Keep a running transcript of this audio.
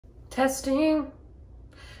Testing,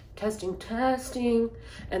 testing, testing,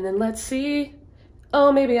 and then let's see.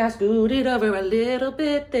 Oh, maybe I scooted over a little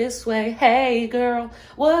bit this way. Hey girl,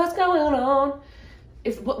 what's going on?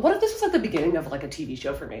 What if this was at the beginning of like a TV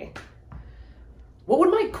show for me? What would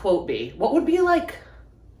my quote be? What would be like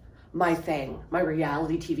my thing, my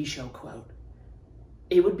reality TV show quote?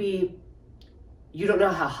 It would be, you don't know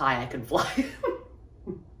how high I can fly.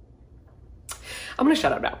 I'm gonna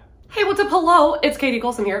shut up now. Hey, what's up? Hello, it's Katie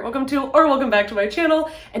Colson here. Welcome back to my channel.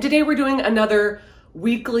 And today we're doing another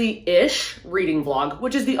weekly-ish reading vlog,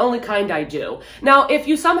 which is the only kind I do. Now, if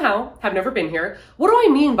you somehow have never been here, what do I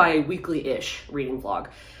mean by a weekly-ish reading vlog?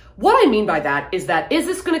 What I mean by that, is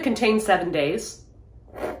this gonna contain 7 days?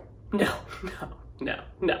 No,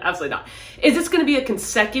 absolutely not. Is this gonna be a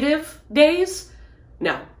consecutive days?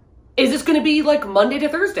 No. Is this gonna be like Monday to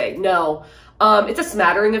Thursday? No. It's a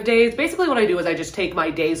smattering of days. Basically what I do is I just take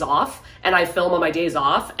my days off and I film on my days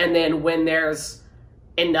off. And then when there's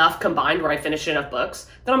enough combined where I finish enough books,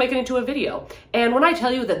 then I'll make it into a video. And when I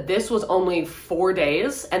tell you that this was only 4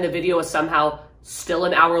 days and the video is somehow still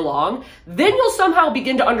an hour long, then you'll somehow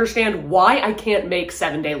begin to understand why I can't make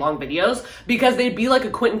 7-day long videos, because they'd be like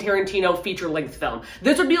a Quentin Tarantino feature length film.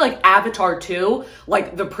 This would be like Avatar 2,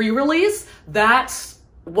 like the pre-release. That's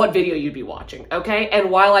what video you'd be watching, okay?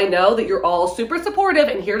 And while I know that you're all super supportive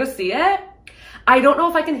and here to see it, I don't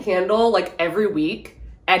know if I can handle like every week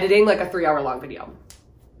editing like a 3-hour long video.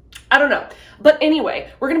 I don't know. But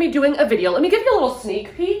anyway, we're gonna be doing a video. Let me give you a little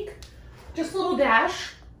sneak peek, just a little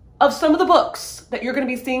dash of some of the books that you're gonna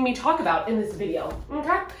be seeing me talk about in this video,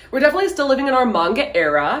 okay? We're definitely still living in our manga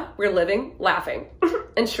era. We're living, laughing,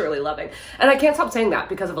 and surely loving. And I can't stop saying that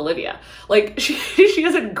because of Olivia. Like, she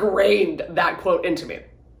has ingrained that quote into me.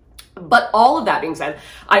 But all of that being said,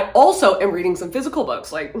 I also am reading some physical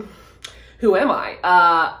books. Like, who am I?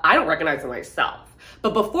 I don't recognize myself.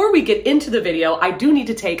 But before we get into the video, I do need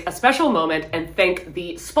to take a special moment and thank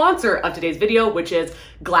the sponsor of today's video, which is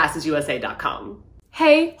glassesusa.com.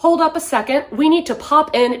 Hey, hold up a second. We need to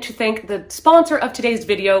pop in to thank the sponsor of today's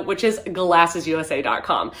video, which is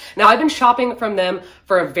glassesusa.com. Now, I've been shopping from them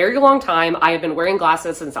for a very long time. I have been wearing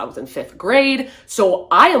glasses since I was in 5th grade, so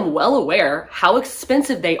I am well aware how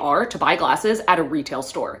expensive they are to buy glasses at a retail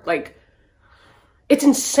store. Like, it's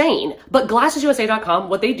insane. But glassesusa.com,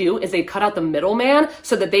 what they do is they cut out the middleman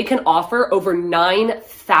so that they can offer over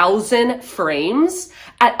 9,000 frames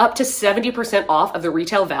at up to 70% off of the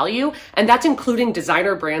retail value. And that's including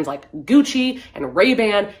designer brands like Gucci and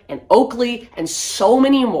Ray-Ban and Oakley and so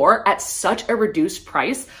many more at such a reduced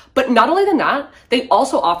price. But not only than that, they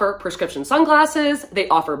also offer prescription sunglasses, they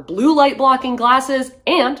offer blue light blocking glasses,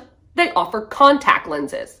 and they offer contact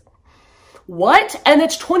lenses. What? And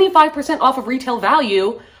it's 25% off of retail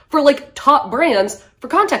value for like top brands for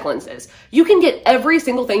contact lenses. You can get every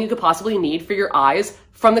single thing you could possibly need for your eyes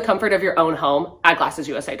from the comfort of your own home at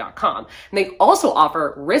glassesusa.com. And they also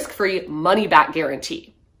offer risk-free money-back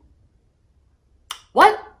guarantee.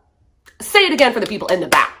 What? Say it again for the people in the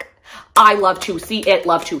back. I love to see it,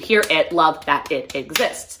 love to hear it, love that it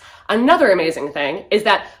exists. Another amazing thing is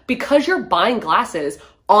that because you're buying glasses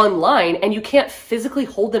online and you can't physically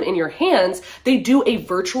hold them in your hands, they do a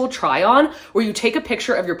virtual try-on where you take a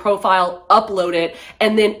picture of your profile, upload it,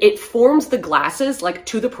 and then it forms the glasses like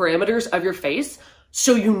to the parameters of your face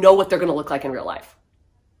so you know what they're gonna look like in real life.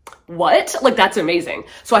 What? Like, that's amazing.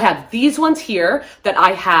 So I have these ones here that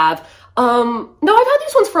I have. No, I've had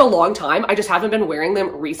these ones for a long time. I just haven't been wearing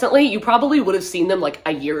them recently. You probably would have seen them like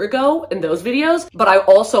a year ago in those videos, but I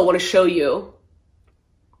also want to show you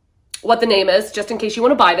what the name is, just in case you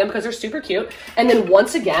want to buy them, because they're super cute. And then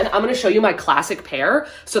once again, I'm going to show you my classic pair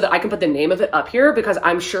so that I can put the name of it up here, because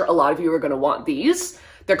I'm sure a lot of you are going to want these.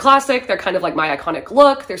 They're classic. They're kind of like my iconic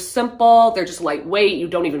look. They're simple. They're just lightweight. You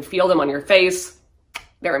don't even feel them on your face.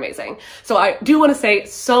 They're amazing. So I do want to say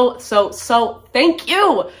so thank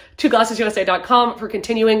you to glassesusa.com for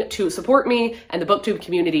continuing to support me and the booktube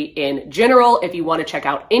community in general. If you want to check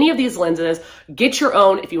out any of these lenses, get your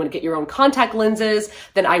own. If you want to get your own contact lenses,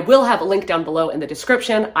 then I will have a link down below in the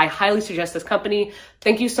description. I highly suggest this company.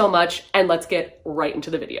 Thank you so much, and let's get right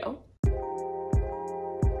into the video.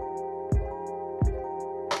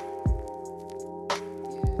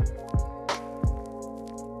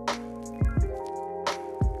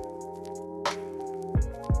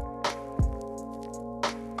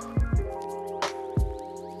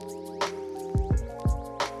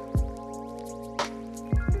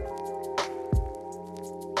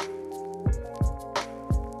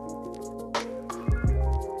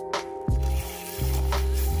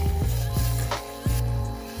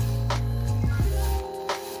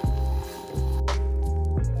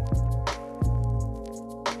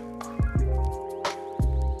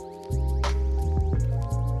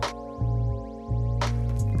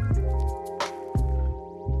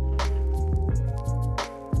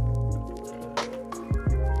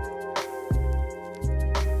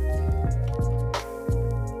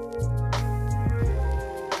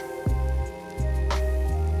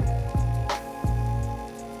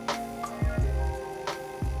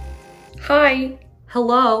 Hi,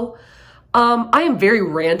 hello. I am very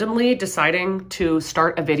randomly deciding to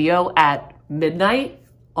start a video at midnight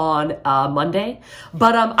on Monday,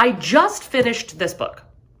 but I just finished this book.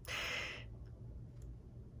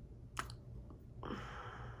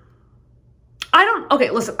 Okay,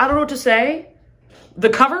 listen, I don't know what to say. The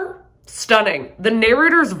cover, stunning. The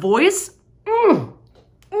narrator's voice,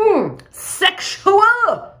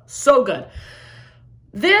 sexual, so good.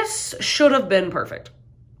 This should have been perfect.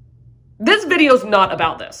 This video's not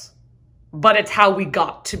about this, but it's how we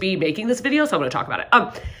got to be making this video, so I'm gonna talk about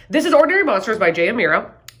it. This is Ordinary Monsters by J.M.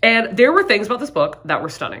 Miro, and there were things about this book that were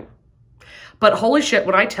stunning. But holy shit,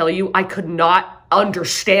 when I tell you, I could not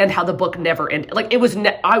understand how the book never ended. Like,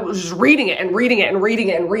 I was just reading it and reading it and reading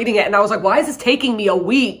it and reading it, and I was like, why is this taking me a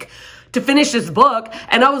week to finish this book?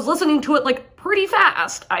 And I was listening to it, like, pretty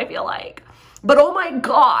fast, I feel like. But oh my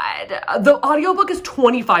God, the audiobook is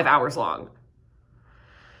 25 hours long.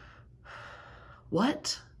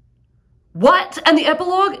 What? And the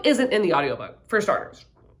epilogue isn't in the audiobook, for starters.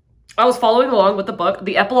 I was following along with the book.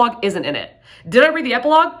 The epilogue isn't in it. Did I read the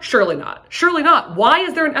epilogue? Surely not. Surely not. Why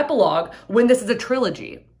is there an epilogue when this is a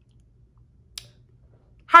trilogy?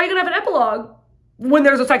 How are you gonna have an epilogue when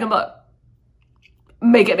there's a second book?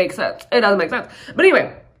 Make it make sense. It doesn't make sense. But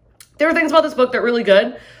anyway, there were things about this book that were really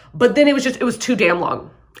good, but then it was too damn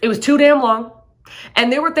long. It was too damn long.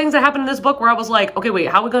 And there were things that happened in this book where I was like, okay, wait,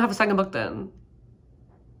 how are we gonna have a second book then?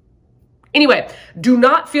 Anyway, do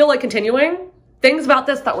not feel like continuing. Things about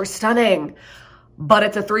this that were stunning, but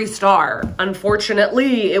it's a 3-star.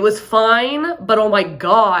 Unfortunately, it was fine, but oh my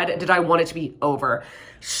God, did I want it to be over.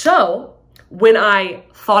 So when I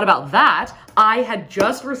thought about that, I had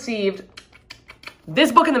just received this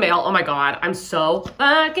book in the mail. Oh my God, I'm so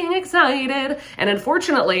fucking excited. And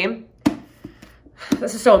unfortunately,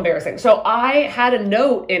 this is so embarrassing. So I had a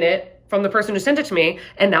note in it from the person who sent it to me,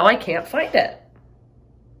 and now I can't find it.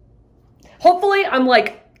 Hopefully, I'm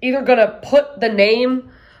like either gonna put the name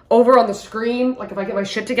over on the screen, like if I get my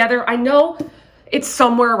shit together. I know it's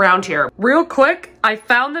somewhere around here. Real quick, I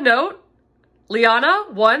found the note. Liana,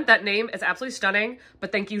 one, that name is absolutely stunning,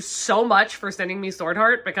 but thank you so much for sending me Sword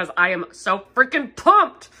Heart because I am so freaking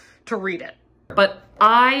pumped to read it. But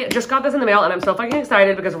I just got this in the mail and I'm so fucking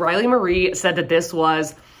excited because Riley Marie said that this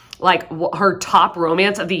was like her top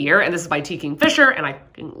romance of the year, and this is by T. Kingfisher, and I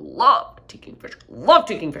fucking love T.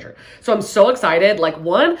 Kingfisher. So I'm so excited. Like,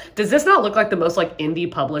 one, does this not look like the most like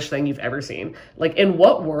indie published thing you've ever seen? Like, in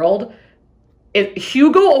what world?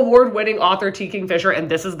 Hugo Award winning author T. Kingfisher,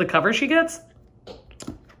 and this is the cover she gets?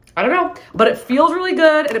 I don't know, but it feels really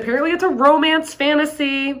good, and apparently it's a romance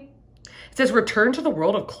fantasy. It says, return to the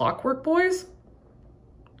world of Clockwork Boys.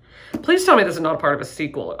 Please tell me this is not a part of a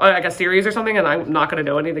sequel, like a series or something, and I'm not going to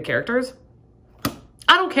know any of the characters.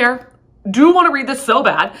 I don't care. Do want to read this so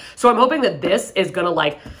bad. So I'm hoping that this is going to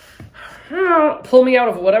like pull me out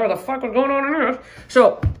of whatever the fuck was going on in here.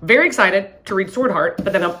 So very excited to read Sword Heart,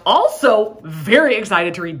 but then I'm also very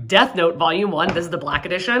excited to read Death Note Volume 1. This is the black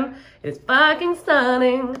edition. It's fucking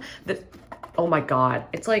stunning. Oh my God.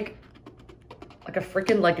 It's like a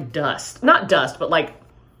freaking like dust. Not dust, but like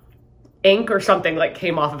ink or something like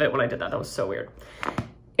came off of it when I did that. That was so weird.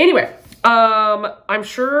 Anyway, I'm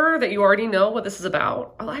sure that you already know what this is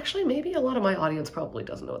about. Well, actually, maybe a lot of my audience probably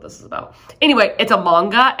doesn't know what this is about. Anyway, it's a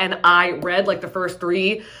manga, and I read like the first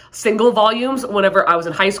 3 single volumes whenever I was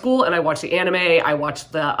in high school, and I watched the anime, I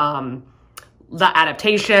watched the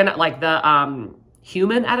adaptation, like the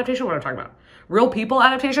human adaptation, what am I talking about? Real People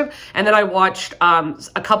adaptation, and then I watched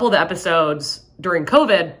a couple of the episodes during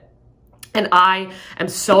COVID. And I am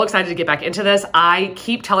so excited to get back into this. I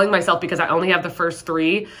keep telling myself, because I only have the first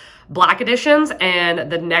 3 black editions and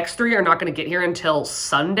the next 3 are not going to get here until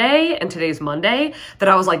Sunday, and today's Monday, that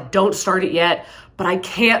I was like, don't start it yet, but I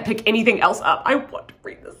can't pick anything else up. I want to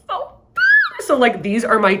read this so bad. So like these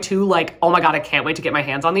are my 2, like, oh my God, I can't wait to get my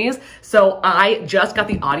hands on these. So I just got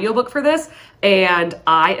the audiobook for this, and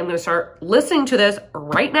I am going to start listening to this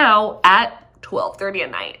right now at 12:30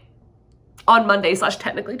 at night. On Monday /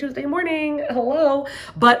 technically Tuesday morning. Hello.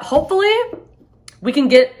 But hopefully we can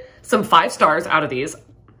get some 5 stars out of these.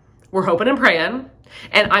 We're hoping and praying.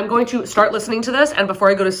 And I'm going to start listening to this. And before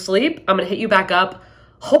I go to sleep, I'm going to hit you back up,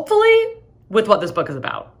 hopefully with what this book is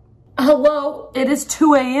about. Hello. It is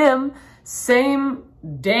 2 a.m. Same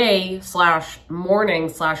day / morning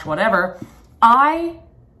 / whatever. I'm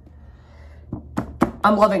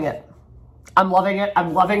loving it. I'm loving it.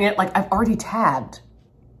 I'm loving it. Like, I've already tabbed.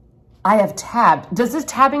 I have tabbed. Does this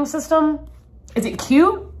tabbing system, is it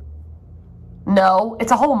cute? No,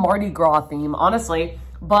 it's a whole Mardi Gras theme, honestly.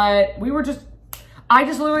 But I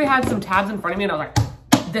just literally had some tabs in front of me and I was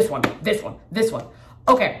like, this one, this one, this one.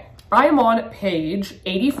 Okay, I am on page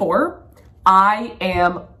 84. I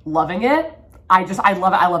am loving it. I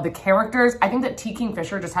love it. I love the characters. I think that T.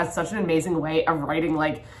 Kingfisher just has such an amazing way of writing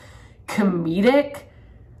like comedic,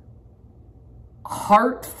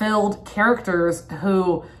 heart-filled characters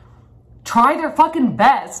who try their fucking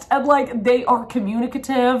best, and like they are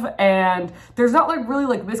communicative, and there's not like really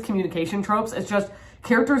like miscommunication tropes. It's just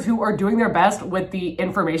characters who are doing their best with the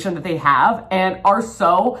information that they have and are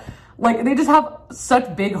so like, they just have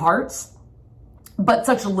such big hearts but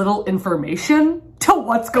such little information to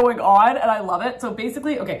what's going on, and I love it. So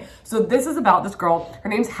basically, okay, so this is about this girl. Her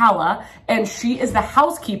name's Hala, and she is the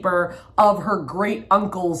housekeeper of her great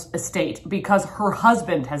uncle's estate because her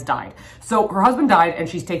husband has died. So her husband died, and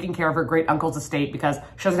she's taking care of her great uncle's estate because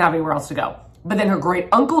she doesn't have anywhere else to go. But then her great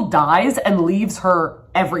uncle dies and leaves her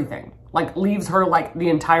everything, like leaves her like the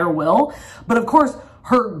entire will. But of course,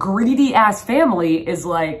 her greedy ass family is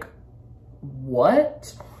like,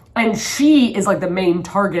 what? And she is like the main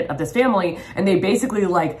target of this family, and they basically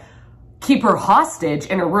like keep her hostage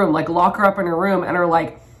in a room, like lock her up in a room, and are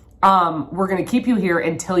like, we're gonna keep you here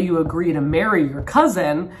until you agree to marry your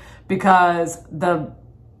cousin, because the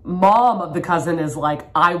mom of the cousin is like,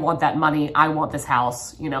 I want that money, I want this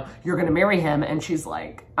house, you know, you're gonna marry him. And she's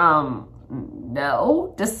like,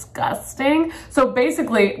 no, disgusting. So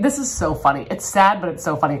basically, this is so funny. It's sad, but it's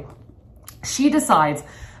so funny. She decides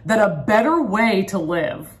that a better way to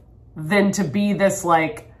live than to be this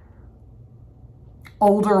like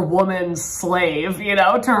older woman's slave, you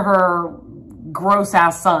know, to her gross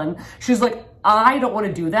ass son. She's like, I don't want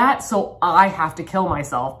to do that, so I have to kill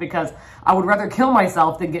myself, because I would rather kill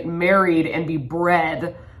myself than get married and be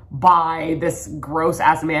bred by this gross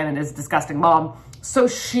ass man and his disgusting mom. So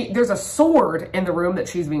there's a sword in the room that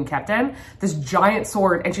she's being kept in, this giant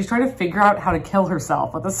sword, and she's trying to figure out how to kill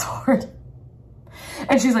herself with the sword.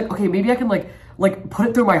 And she's like, okay, maybe I can like put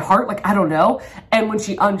it through my heart. Like, I don't know. And when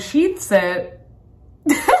she unsheaths it,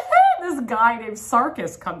 this guy named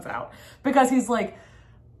Sarkis comes out, because he's like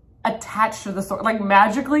attached to the sword. Like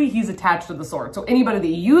magically, he's attached to the sword. So anybody that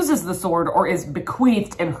uses the sword, or is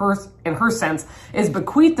bequeathed in her sense, is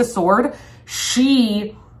bequeathed the sword,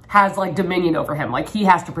 she has like dominion over him. Like he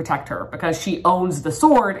has to protect her because she owns the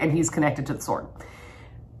sword and he's connected to the sword.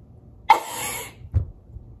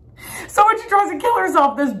 So when she tries to kill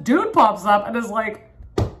herself, this dude pops up and is like,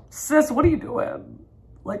 sis, what are you doing?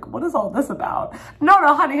 Like, what is all this about? No,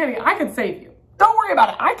 honey, I can save you. Don't worry about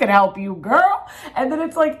it. I can help you, girl. And then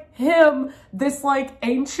it's like him, this like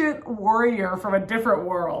ancient warrior from a different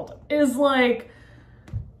world, is like,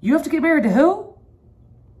 you have to get married to who?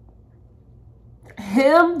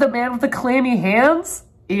 Him, the man with the clammy hands?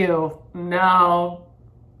 Ew, no.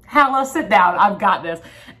 Hala, sit down. I've got this.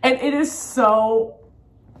 And it is so...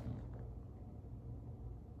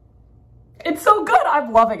 it's so good.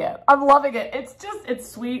 I'm loving it. I'm loving it. It's just, it's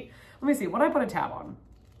sweet. Let me see. What did I put a tab on?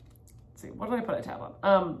 Let's see. What did I put a tab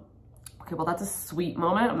on? Okay, well, that's a sweet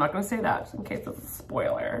moment. I'm not going to say that just in case it's a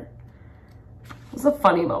spoiler. It's a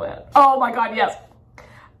funny moment. Oh my God, yes.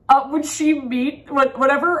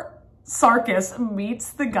 Whenever Sarkis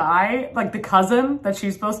meets the guy, like the cousin that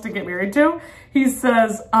she's supposed to get married to, he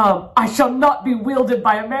says, I shall not be wielded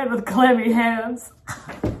by a man with clammy hands.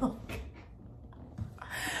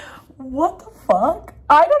 What the fuck?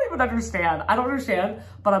 I don't even understand. I don't understand,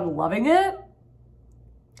 but I'm loving it.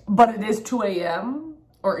 But it is 2 a.m.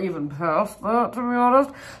 or even past that, to be honest.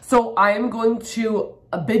 So I am going to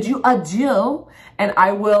bid you adieu, and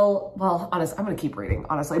I will, well, honestly, I'm going to keep reading,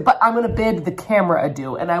 honestly, but I'm going to bid the camera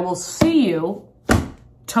adieu, and I will see you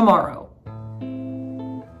tomorrow.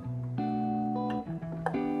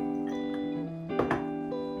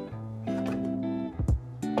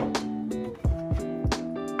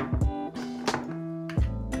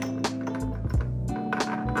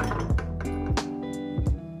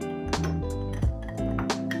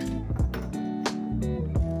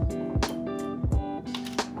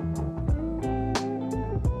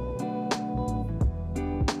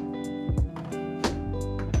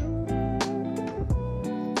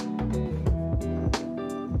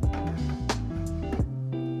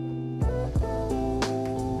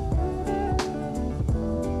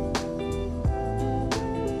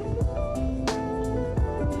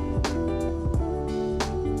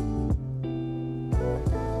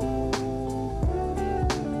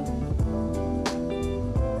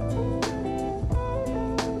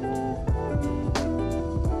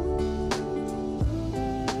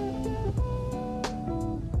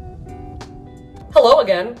 Hello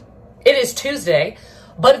again. It is Tuesday,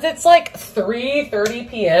 but it's like 3:30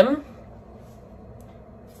 p.m.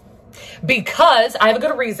 because I have a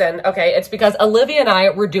good reason. Okay, it's because Olivia and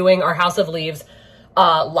I were doing our House of Leaves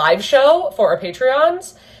live show for our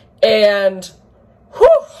Patreons. And whew,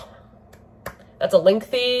 that's a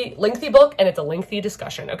lengthy book, and it's a lengthy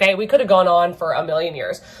discussion, okay? We could have gone on for a million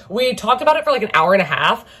years. We talked about it for like an hour and a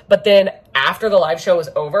half, but then after the live show was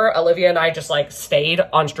over, Olivia and I just like stayed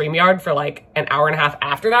on StreamYard for like an hour and a half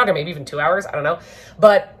after that, or maybe even 2 hours, I don't know.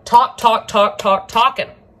 But talking,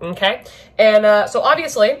 okay? And so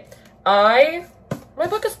obviously, my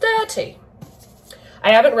book is dirty.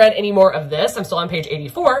 I haven't read any more of this. I'm still on page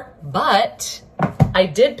 84, but I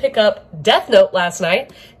did pick up Death Note last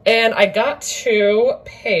night, and I got to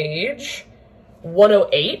page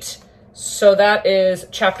 108. So that is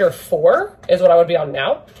chapter 4 is what I would be on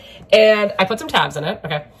now. And I put some tabs in it,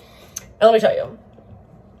 okay? And let me tell you,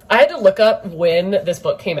 I had to look up when this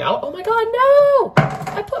book came out. Oh my God, no!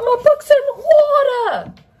 I put my books in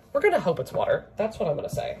water! We're gonna hope it's water. That's what I'm gonna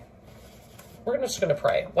say. We're just gonna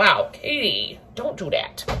pray. Wow, Katie, don't do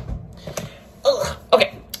that. Ugh.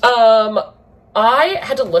 Okay, I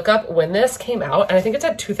had to look up when this came out, and I think it's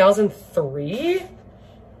at 2003?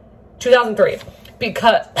 2003,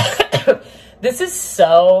 because this is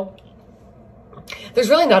so, there's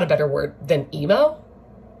really not a better word than emo.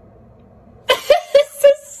 This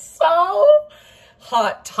is so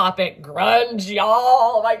hot topic grunge, y'all.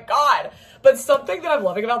 Oh my God. But something that I'm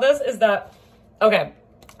loving about this is that, okay,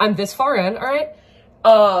 I'm this far in, all right?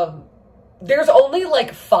 There's only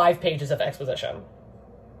like 5 pages of exposition.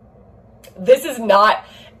 This is not,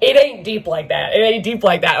 it ain't deep like that. It ain't deep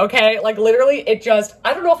like that, okay? Like literally it just,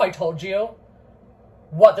 I don't know if I told you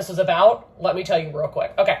what this was about. Let me tell you real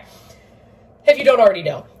quick. Okay. If you don't already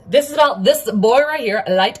know, this is about this boy right here,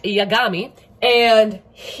 Light Yagami, and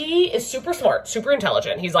he is super smart, super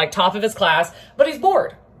intelligent. He's like top of his class, but he's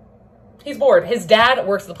bored. He's bored. His dad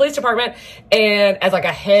works at the police department and as like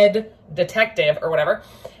a head detective or whatever.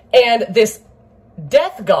 And this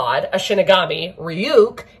death god, a Shinigami,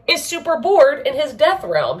 Ryuk, is super bored in his death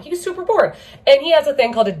realm. He's super bored. And he has a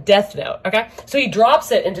thing called a death note, okay? So he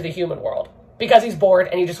drops it into the human world because he's bored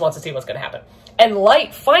and he just wants to see what's going to happen. And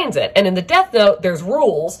Light finds it. And in the death note, there's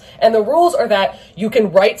rules. And the rules are that you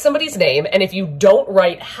can write somebody's name. And if you don't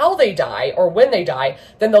write how they die or when they die,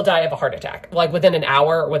 then they'll die of a heart attack. Like within an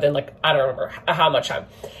hour or within like, I don't remember how much time.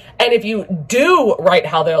 And if you do write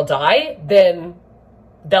how they'll die, then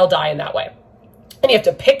they'll die in that way. And you have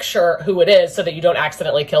to picture who it is so that you don't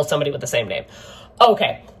accidentally kill somebody with the same name.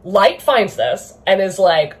 Okay, Light finds this and is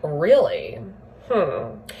like, really?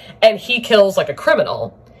 And he kills like a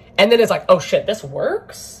criminal. And then is like, oh shit, this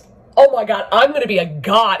works? Oh my God, I'm gonna be a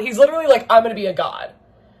god. He's literally like, I'm gonna be a god.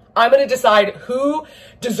 I'm gonna decide who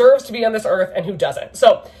deserves to be on this earth and who doesn't.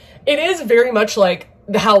 So it is very much like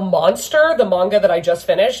how Monster, the manga that I just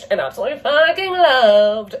finished and absolutely fucking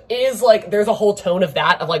loved, is like, there's a whole tone of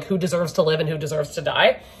that, of like who deserves to live and who deserves to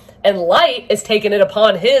die. And Light is taking it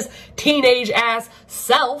upon his teenage ass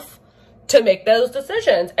self to make those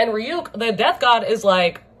decisions. And Ryuk, the death god, is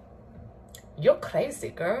like, you're crazy,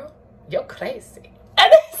 girl. You're crazy.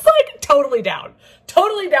 And it's like totally down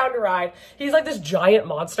to ride. He's like this giant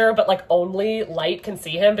monster, but like only Light can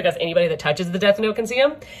see him because anybody that touches the death note can see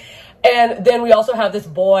him. And then we also have this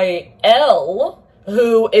boy, L,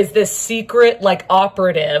 who is this secret, like,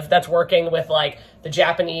 operative that's working with, like, the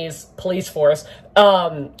Japanese police force,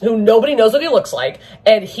 who nobody knows what he looks like.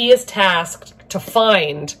 And he is tasked to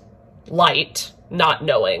find Light, not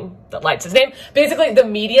knowing that Light's his name. Basically, the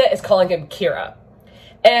media is calling him Kira.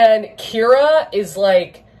 And Kira is,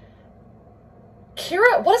 like...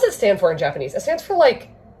 Kira, what does it stand for in Japanese? It stands for, like,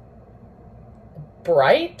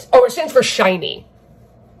 bright? Oh, it stands for shiny.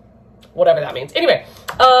 Whatever that means. Anyway,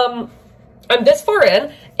 I'm this far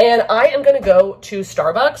in, and I am going to go to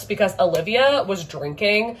Starbucks because Olivia was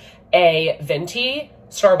drinking a venti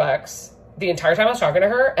Starbucks the entire time I was talking to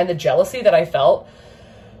her, and the jealousy that I felt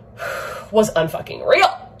was unfucking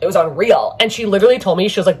real. It was unreal. And she literally told me,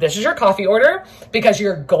 she was like, this is your coffee order because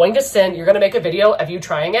you're going to make a video of you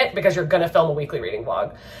trying it because you're going to film a weekly reading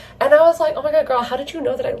vlog. And I was like, oh my God, girl, how did you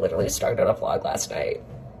know that I literally started a vlog last night?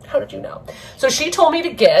 How did you know? So she told me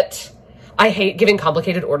to get... I hate giving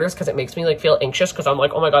complicated orders because it makes me like feel anxious because I'm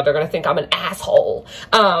like, oh my God, they're going to think I'm an asshole.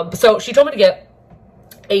 So she told me to get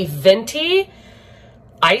a venti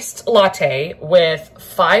iced latte with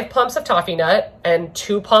 5 pumps of toffee nut and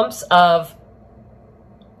 2 pumps of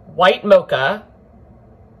white mocha,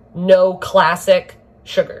 no classic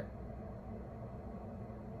sugar.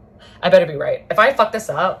 I better be right. If I fuck this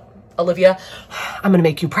up, Olivia, I'm going to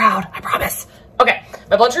make you proud. I promise. Okay,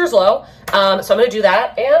 my blood sugar is low, so I'm going to do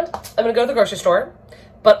that, and I'm going to go to the grocery store.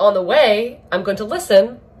 But on the way, I'm going to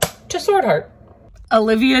listen to Sword Heart.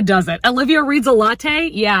 Olivia does it. Olivia reads a latte?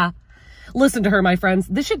 Yeah. Listen to her, my friends.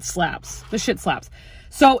 This shit slaps. This shit slaps.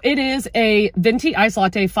 So it is a venti ice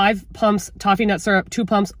latte, 5 pumps toffee nut syrup, 2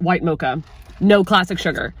 pumps white mocha. No classic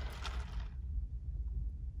sugar.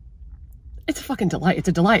 It's a fucking delight. It's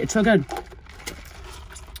a delight. It's so good.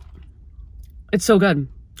 It's so good.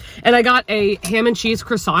 And I got a ham and cheese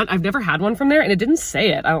croissant. I've never had one from there, and it didn't say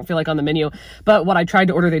it, I don't feel like, on the menu. But what I tried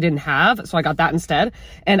to order, they didn't have, so I got that instead.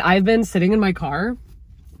 And I've been sitting in my car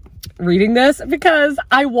reading this because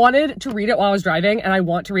I wanted to read it while I was driving, and I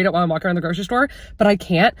want to read it while I'm walking around the grocery store, but I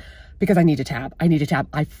can't because I need to tab. I need to tab.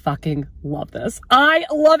 I fucking love this. I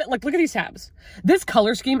love it. Like, look at these tabs. This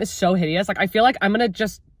color scheme is so hideous. Like, I feel like I'm gonna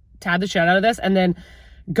just tab the shit out of this and then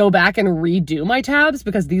go back and redo my tabs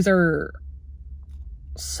because these are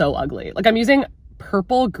so ugly. Like, I'm using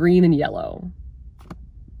purple, green, and yellow.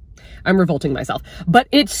 I'm revolting myself, but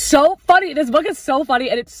it's so funny. This book is so funny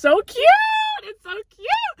and it's so cute. It's so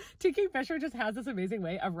cute. Kingfisher just has this amazing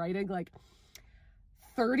way of writing like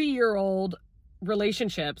 30-year-old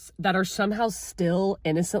relationships that are somehow still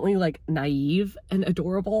innocently like naive and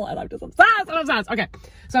adorable. And I'm just obsessed. I'm obsessed. Okay.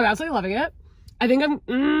 So I'm absolutely loving it. I think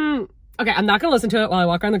okay, I'm not going to listen to it while I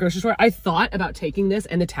walk around the grocery store. I thought about taking this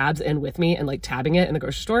and the tabs in with me and like tabbing it in the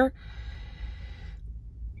grocery store.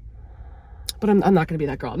 But I'm not going to be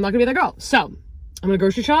that girl. I'm not going to be that girl. So I'm going to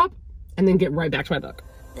grocery shop and then get right back to my book.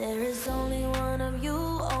 There is only one of you,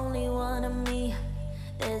 only one of me.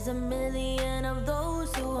 There's a million of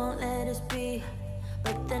those who won't let us be.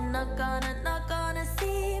 But they're not gonna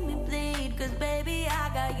see me bleed. Cause baby, I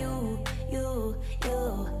got you.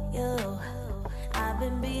 I've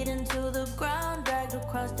been beaten to the ground, dragged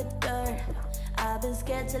across the dirt. I've been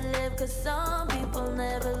scared to live cause some people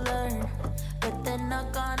never learn. But they're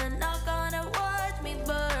not gonna watch me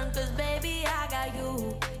burn. Cause baby, I got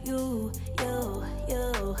you.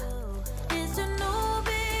 It's a new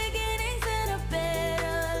beginnings and a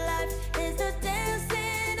better life. It's the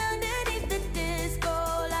dancing underneath the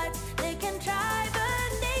disco lights. They can try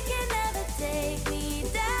but they can never take me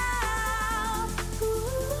down.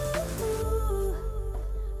 Ooh,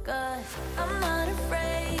 cause I'm not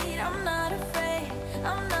afraid, I'm not afraid,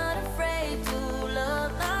 I'm not afraid to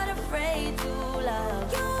love, not afraid to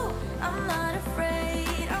love you. I'm not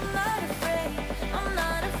afraid, I'm not afraid, I'm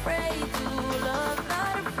not afraid to love,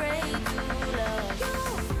 not afraid to love you.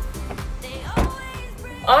 They always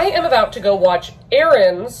bring. I am about to go watch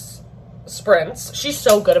Erin's sprints. She's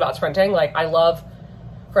so good about sprinting. Like, I love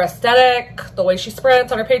her aesthetic, the way she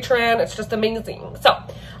sprints on her Patreon. It's just amazing. So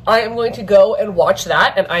I am going to go and watch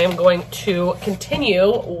that, and I am going to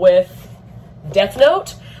continue with Death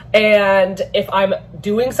Note. And if I'm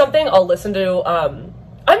doing something, I'll listen to,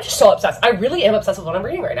 I'm just so obsessed. I really am obsessed with what I'm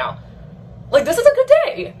reading right now. Like, this is a good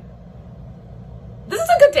day. This is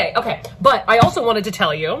a good day. Okay, but I also wanted to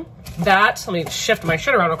tell you that, let me shift my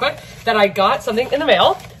shit around real quick, that I got something in the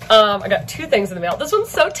mail. I got 2 things in the mail. This one's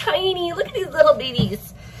so tiny. Look at these little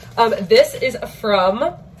babies. This is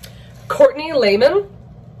from Courtney Lehman.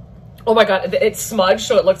 Oh my God, it's smudged,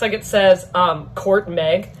 so it looks like it says Court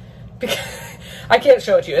Meg. I can't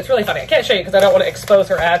show it to you. It's really funny. I can't show you because I don't want to expose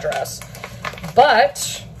her address.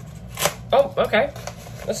 But, oh, okay.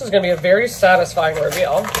 This is going to be a very satisfying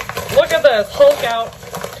reveal. Look at this. Hulk out.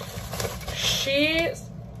 She's...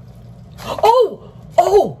 Oh!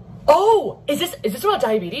 Is this about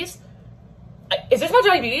diabetes? Is this about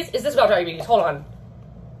diabetes? Is this about diabetes? Hold on.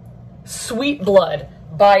 Sweet Blood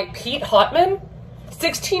by Pete Hotman.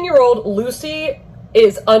 16-year-old Lucy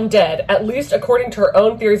is undead, at least according to her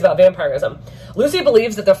own theories about vampirism. Lucy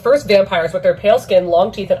believes that the first vampires with their pale skin,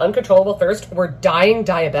 long teeth, and uncontrollable thirst were dying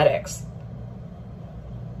diabetics.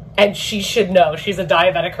 And she should know. She's a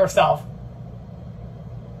diabetic herself.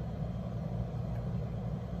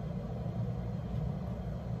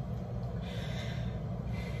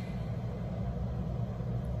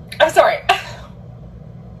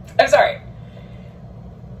 I'm sorry.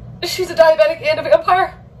 She's a diabetic and a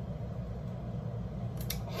vampire?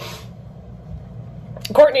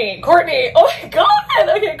 Courtney, oh my God!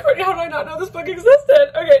 Okay, Courtney, how did I not know this book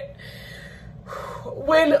existed? Okay.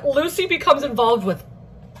 When Lucy becomes involved with...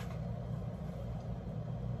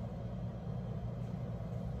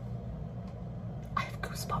 I have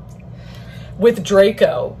goosebumps. With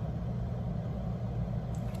Draco.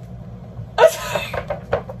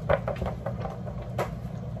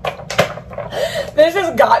 This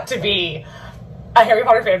has got to be a Harry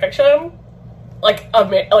Potter fanfiction, like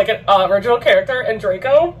an original character in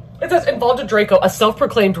Draco. It says, involved with Draco, a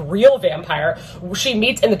self-proclaimed real vampire. She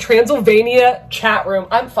meets in the Transylvania chat room.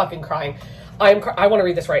 I'm fucking crying. I want to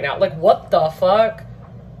read this right now. Like, what the fuck?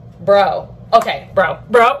 Bro. Okay, bro.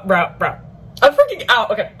 I'm freaking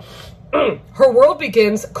out. Okay. Her world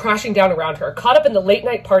begins crashing down around her, caught up in the late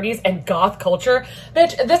night parties and goth culture.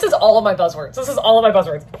 Bitch, this is all of my buzzwords. This is all of my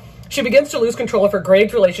buzzwords. She begins to lose control of her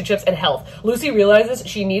grade relationships and health. Lucy realizes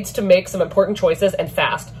she needs to make some important choices and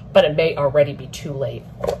fast, but it may already be too late.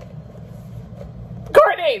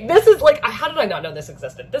 Courtney, this is like, how did I not know this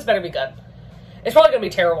existed? This better be good. It's probably gonna be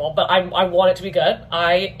terrible, but I want it to be good.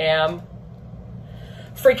 I am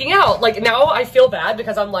freaking out. Like, now I feel bad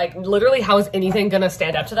because I'm like, literally, how is anything gonna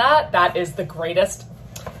stand up to that? That is the greatest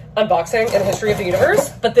unboxing in the history of the universe.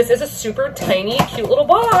 But this is a super tiny, cute little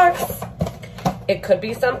box. It could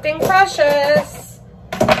be something precious.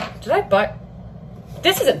 Did I buy?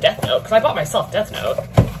 This isn't Death Note, because I bought myself Death Note.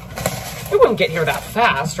 It wouldn't get here that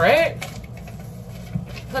fast, right?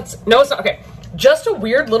 No, it's not. Okay. Just a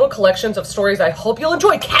weird little collections of stories I hope you'll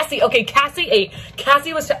enjoy. Cassie. Okay, Cassie 8.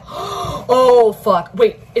 Cassie was... Oh, fuck.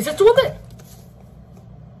 Wait, is this the one that...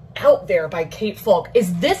 Out There by Kate Falk.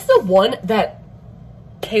 Is this the one that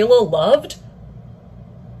Kayla loved?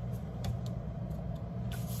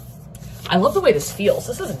 I love the way this feels.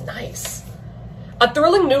 This is nice. A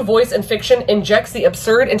thrilling new voice in fiction injects the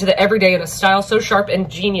absurd into the everyday in a style so sharp and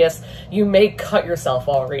genius you may cut yourself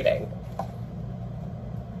while reading.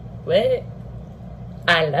 Wait.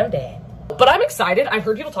 I love that. But I'm excited. I've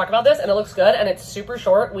heard people talk about this and it looks good and it's super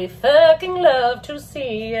short. We fucking love to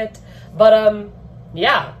see it. But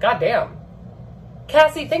yeah, goddamn.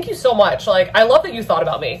 Cassie, thank you so much. Like, I love that you thought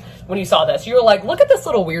about me when you saw this. You were like, look at this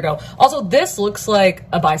little weirdo. Also, this looks like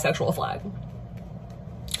a bisexual flag.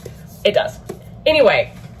 It does.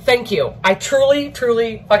 Anyway, thank you. I truly,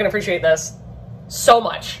 truly fucking appreciate this so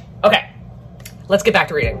much. Okay, let's get back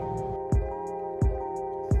to reading.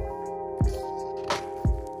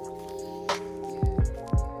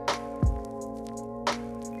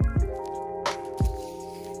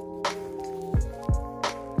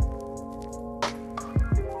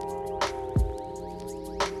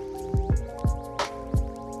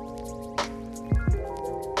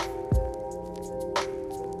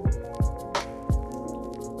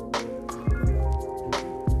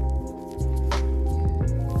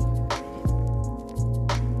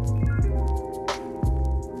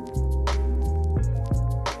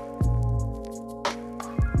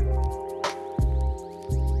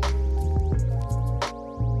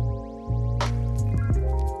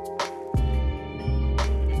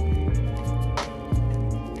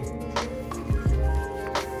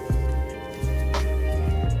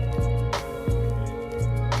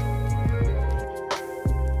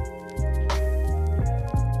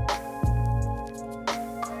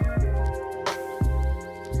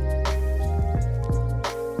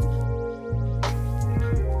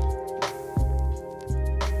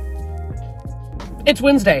 It's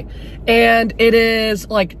Wednesday and it is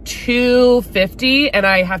like 2:50 and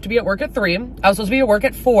I have to be at work at 3. I was supposed to be at work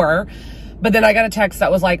at 4, but then I got a text that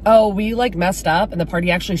was like, oh, we like messed up and the party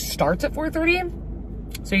actually starts at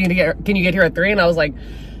 4:30. So can you get here at 3? And I was like,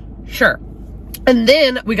 sure. And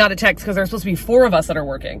then we got a text because there's supposed to be 4 of us that are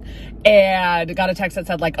working, and got a text that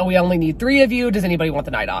said like, oh, we only need 3 of you. Does anybody want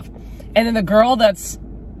the night off? And then the girl that's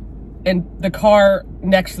in the car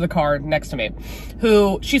next to me,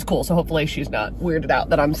 who, she's cool, so hopefully she's not weirded out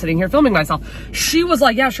that I'm sitting here filming myself. She was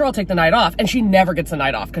like, yeah, sure, I'll take the night off. And she never gets the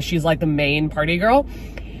night off because she's like the main party girl.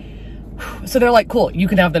 So they're like, cool, you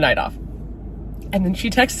can have the night off. And then she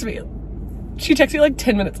texts me like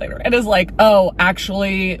 10 minutes later and is like, oh,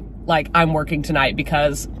 actually, like, I'm working tonight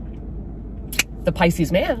because the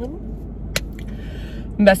Pisces man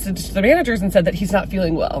messaged the managers and said that he's not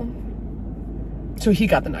feeling well. So he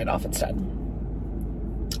got the night off instead.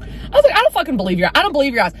 I was like, I don't fucking believe you. I don't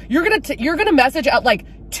believe your ass. You're gonna message at like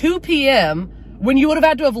 2 p.m. when you would have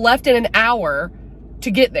had to have left in an hour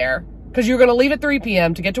to get there because you're gonna leave at 3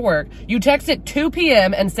 p.m. to get to work. You text at 2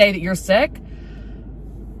 p.m. and say that you're sick.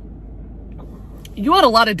 You had a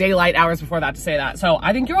lot of daylight hours before that to say that. So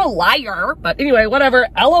I think you're a liar. But anyway, whatever.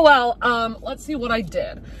 LOL. Let's see what I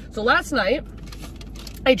did. So last night,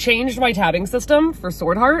 I changed my tabbing system for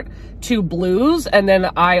Sword Heart to blues, and then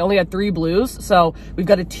I only had 3 blues. So we've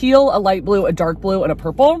got a teal, a light blue, a dark blue, and a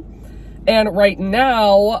purple. And right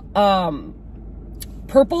now,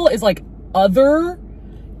 purple is like other,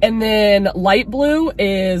 and then light blue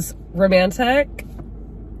is romantic.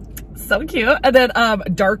 So cute. And then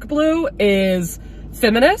dark blue is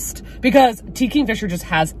feminist, because Kingfisher just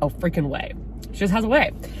has a freaking way. She just has a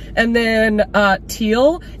way. And then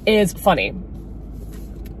teal is funny.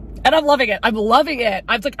 And I'm loving it. I'm loving it.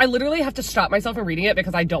 I literally have to stop myself from reading it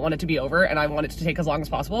because I don't want it to be over and I want it to take as long as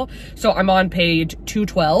possible. So I'm on page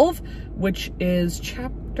 212, which is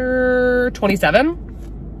chapter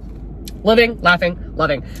 27. Living, laughing,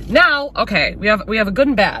 Loving. Now, okay, we have a good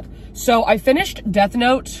and bad. So I finished Death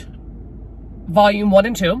Note Volume 1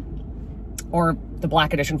 and 2, or the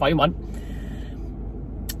Black Edition Volume 1.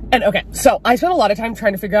 And okay, so I spent a lot of time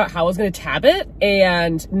trying to figure out how I was going to tab it.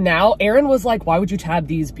 And now Aaron was like, why would you tab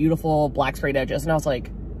these beautiful black sprayed edges? And I was like,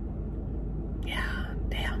 yeah,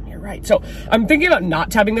 damn, you're right. So I'm thinking about not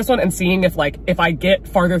tabbing this one and seeing if like, if I get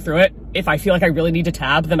farther through it, if I feel like I really need to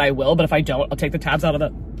tab, then I will. But if I don't, I'll take the tabs out of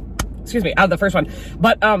the, excuse me, out of the first one.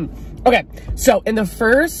 But, okay. So in the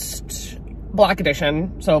first Black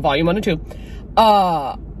Edition, so Volume 1 and 2,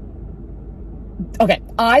 okay,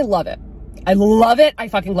 I love it. I love it. I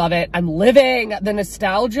fucking love it. I'm living the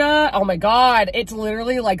nostalgia. Oh my God. It's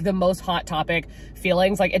literally like the most hot topic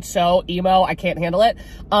feelings. Like it's so emo. I can't handle it.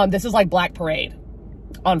 This is like Black Parade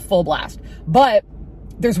on full blast. But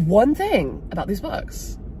there's one thing about these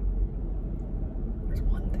books. There's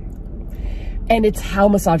one thing. And it's how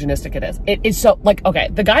misogynistic it is. It is so like, okay,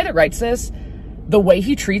 the guy that writes this, the way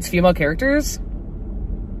he treats female characters,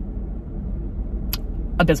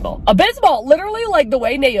 abysmal. Abysmal! Literally, like, the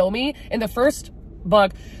way Naomi, in the first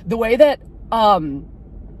book, the way that,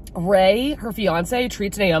 Ray, her fiance,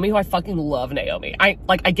 treats Naomi, who I fucking love Naomi. I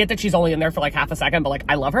get that she's only in there for, like, half a second, but, like,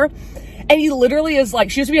 I love her. And he literally is,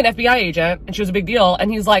 like, she used to be an FBI agent, and she was a big deal,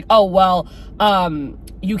 and he's like, oh, well,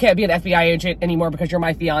 you can't be an FBI agent anymore because you're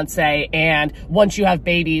my fiance, and once you have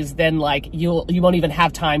babies, then, like, you won't even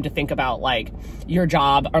have time to think about, like, your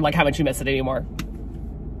job, or, like, how much you miss it anymore.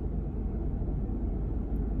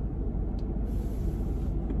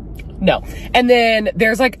 No. And then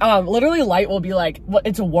there's like, literally Light will be like, well,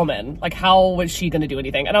 it's a woman. Like, how was she going to do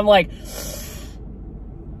anything? And I'm like,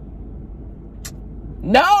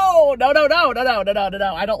 no.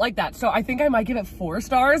 I don't like that. So I think I might give it 4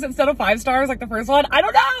 stars instead of 5 stars like the first one. I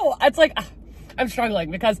don't know. It's like, I'm struggling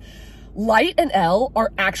because Light and Elle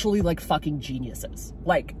are actually like fucking geniuses.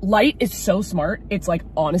 Like, Light is so smart. It's like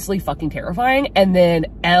honestly fucking terrifying. And then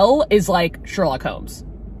Elle is like Sherlock Holmes.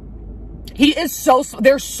 He is so,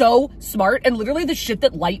 they're so smart, and literally the shit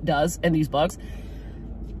that Light does in these books,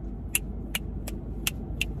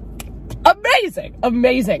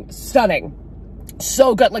 amazing, stunning,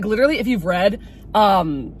 so good. Like literally, if you've read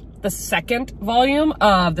the second volume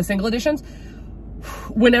of the single editions,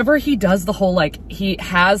 whenever he does the whole, like, he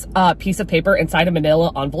has a piece of paper inside a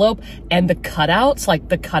manila envelope, and the cutouts, like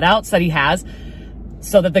the cutouts that he has,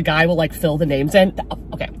 so that the guy will like fill the names in.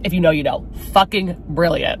 Okay, if you know, you know. Fucking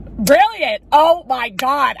brilliant. Brilliant! Oh my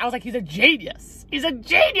God. I was like, he's a genius. He's a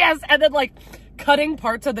genius! And then like cutting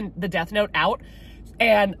parts of the Death Note out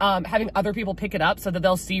and having other people pick it up so that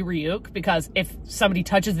they'll see Ryuk, because if somebody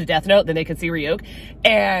touches the Death Note, then they can see Ryuk.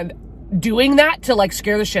 And doing that to like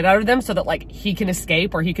scare the shit out of them so that like he can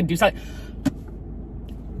escape or he can do something.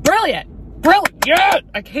 Brilliant! Brilliant!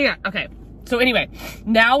 I can't. Okay. So anyway,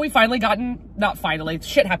 now we've finally gotten, not finally,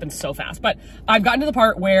 shit happens so fast, but I've gotten to the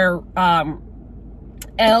part where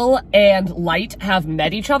Elle and Light have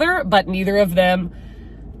met each other, but neither of them,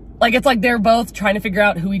 like, it's like they're both trying to figure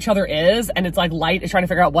out who each other is, and it's like Light is trying to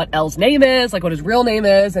figure out what Elle's name is, like what his real name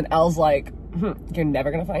is, and Elle's like, you're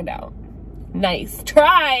never gonna find out. Nice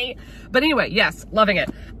try. But anyway, yes, loving it.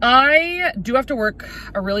 I do have to work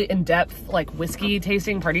a really in-depth, like, whiskey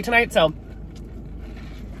tasting party tonight, so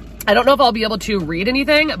I don't know if I'll be able to read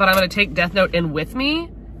anything, but I'm going to take Death Note in with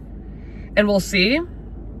me, and we'll see.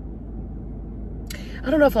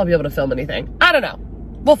 I don't know if I'll be able to film anything. I don't know.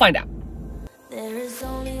 We'll find out. There is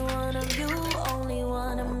only one of you, only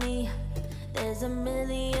one of me. There's a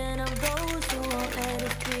million of those who won't let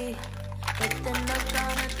us be. But they're not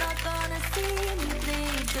gonna see me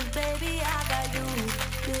bleed. 'Cause baby, I got you.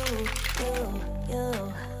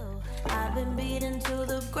 I've been beaten to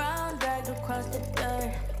the ground, dragged across the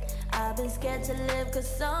dirt. I've been scared to live 'cause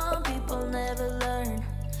some people never learn.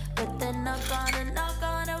 But they're not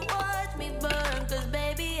gonna watch me burn. 'Cause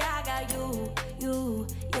baby, I got you.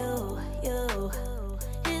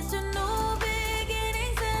 It's a new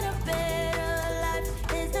beginnings and a better life.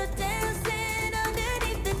 There's no dancing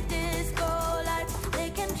underneath the disco lights. They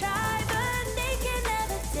can try, but they can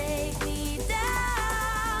never take me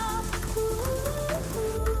down.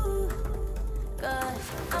 Ooh, 'cause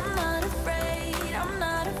I'm not afraid, I'm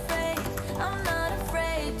not afraid. I'm not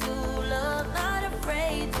afraid to love, not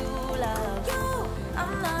afraid to love you.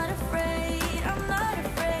 I'm not afraid, I'm not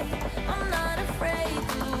afraid. I'm not afraid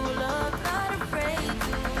to love, not afraid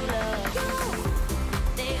to love you.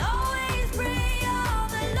 They always bring all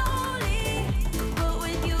the lonely, but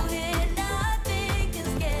with you here, nothing can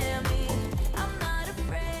scare me. I'm not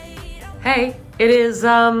afraid. Hey, it is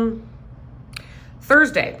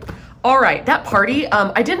Thursday. All right, that party,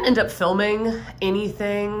 I didn't end up filming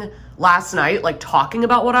anything last night, like talking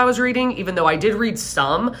about what I was reading, even though I did read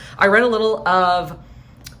some. I read a little of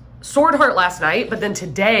Sword Heart last night, but then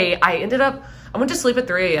today I went to sleep at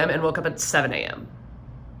 3 a.m. and woke up at 7 a.m.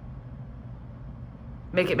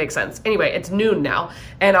 Make it make sense. Anyway, it's noon now,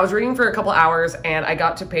 and I was reading for a couple hours, and I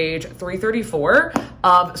got to page 334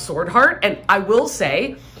 of Sword Heart, and I will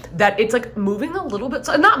say that it's like moving a little bit,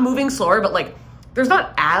 not moving slower, but like there's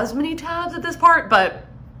not as many tabs at this part, but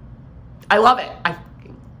I love it. I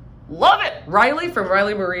love it. Riley from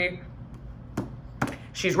Riley Marie.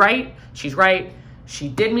 She's right. She's right. She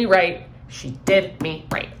did me right. She did me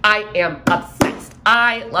right. I am obsessed.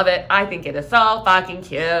 I love it. I think it is so fucking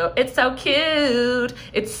cute. It's so cute.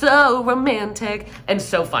 It's so romantic and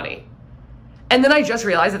so funny. And then I just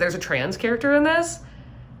realized that there's a trans character in this.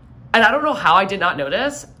 And I don't know how I did not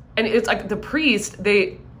notice. And it's like the priest,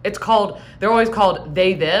 they're always called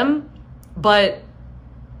they, them. But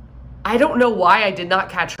I don't know why I did not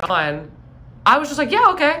catch on. I was just like, yeah,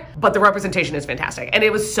 okay. But the representation is fantastic. And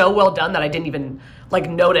it was so well done that I didn't even like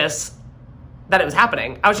notice that it was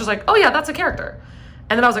happening. I was just like, oh yeah, that's a character.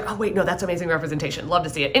 And then I was like, oh wait, no, that's amazing representation. Love to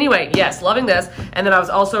see it. Anyway, yes, loving this. And then I was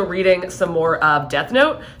also reading some more of Death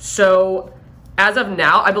Note. So as of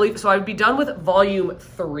now, I believe, so I would be done with volume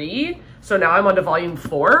 3. So now I'm on to volume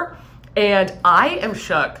 4. And I am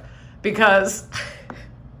shook because,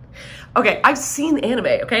 okay, I've seen anime,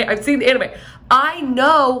 okay? I've seen anime. I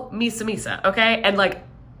know Misa Misa, okay? And like,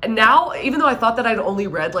 now, even though I thought that I'd only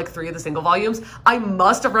read like 3 of the single volumes, I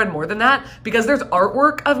must have read more than that because there's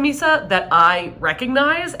artwork of Misa that I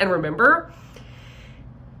recognize and remember.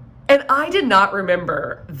 And I did not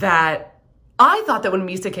remember that. I thought that when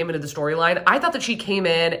Misa came into the storyline, I thought that she came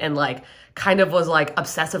in and like kind of was like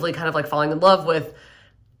obsessively kind of like falling in love with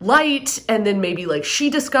Light, and then maybe like she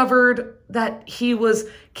discovered that he was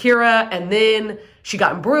Kira, and then she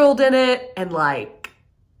got embroiled in it and like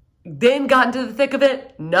then got into the thick of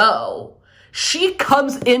it. No, she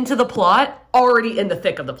comes into the plot already in the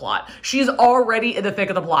thick of the plot. She's already in the thick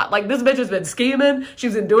of the plot. Like this bitch has been scheming.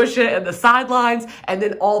 She's been doing shit in the sidelines. And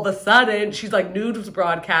then all of a sudden she's like news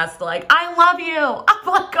broadcast like, I love you. I'm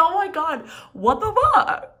like, oh my God, what the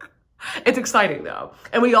fuck? It's exciting though.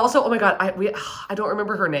 And we also, oh my God, I don't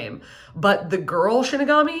remember her name, but the girl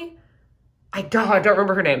Shinigami, I don't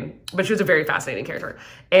remember her name, but she was a very fascinating character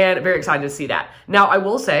and very excited to see that. Now I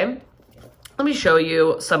will say, let me show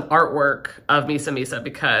you some artwork of Misa Misa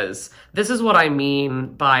because this is what I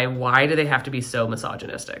mean by why do they have to be so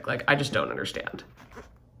misogynistic? Like, I just don't understand.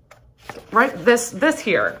 Right? This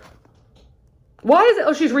here. Why is it,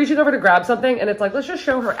 oh, she's reaching over to grab something and it's like, let's just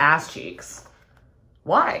show her ass cheeks.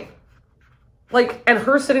 Why? Like, and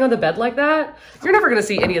her sitting on the bed like that, you're never gonna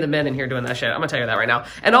see any of the men in here doing that shit. I'm gonna tell you that right now.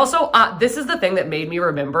 And also, this is the thing that made me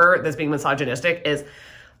remember this being misogynistic is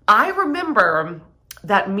I remember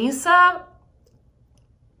that Misa,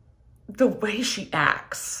 the way she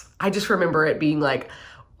acts, I just remember it being like,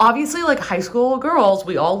 obviously like high school girls,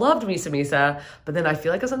 we all loved Misa Misa, but then I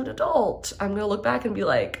feel like as an adult, I'm gonna look back and be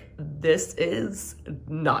like, this is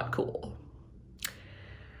not cool.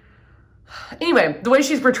 Anyway, the way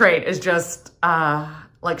she's portrayed is just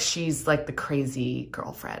like she's like the crazy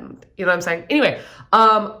girlfriend. You know what I'm saying? Anyway,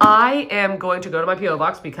 I am going to go to my P.O.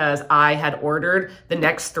 box because I had ordered the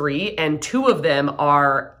next 3 and 2 of them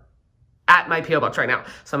are at my P.O. box right now.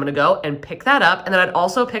 So I'm gonna go and pick that up. And then I'd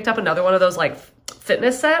also picked up another one of those like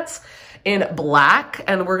fitness sets in black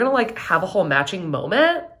and we're gonna like have a whole matching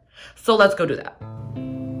moment. So let's go do that.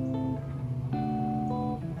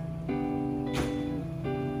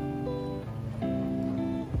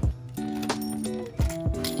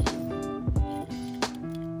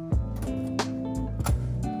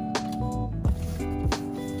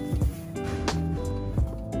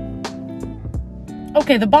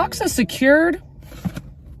 Okay, the box is secured,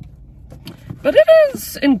 but it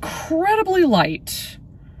is incredibly light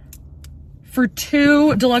for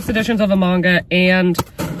 2 deluxe editions of a manga and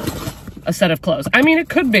a set of clothes. I mean, it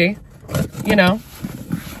could be, you know,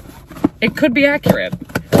 it could be accurate.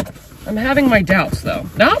 I'm having my doubts though.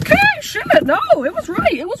 Okay, shit, no, it was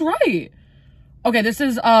right, it was right. Okay, this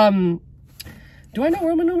is, do I know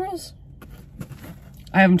Roman numerals?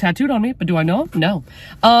 I have them tattooed on me, but do I know them? No.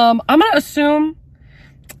 I'm gonna assume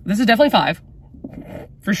this is definitely 5,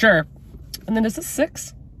 for sure. And then is this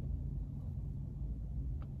 6?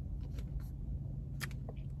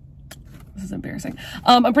 This is embarrassing.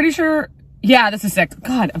 I'm pretty sure, yeah, this is 6.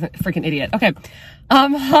 God, I'm a freaking idiot. Okay.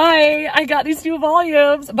 Hi, I got these 2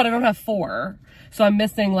 volumes, but I don't have 4. So I'm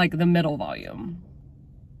missing like the middle volume.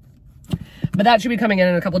 But that should be coming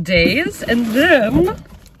in a couple days. And then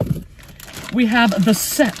we have the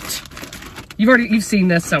set. You've seen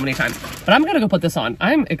this so many times, but I'm gonna go put this on.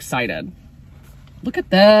 I'm excited. Look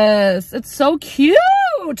at this. It's so cute.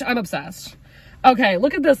 I'm obsessed. Okay,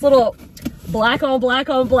 look at this little black on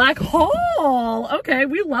black on black haul. Okay,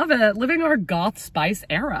 we love it. Living our goth spice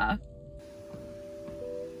era.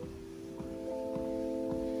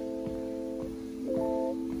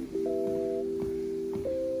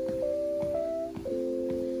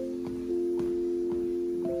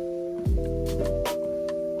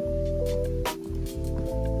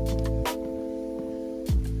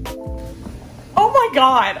 Oh my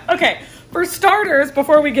God. Okay, for starters,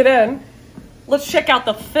 before we get in, let's check out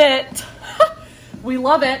the fit. We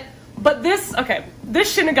love it. But this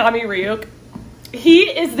Shinigami Ryuk, he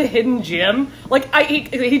is the hidden gem. Like,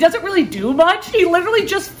 he doesn't really do much. He literally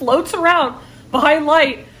just floats around behind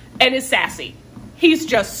light and is sassy. He's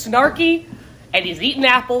just snarky, and he's eating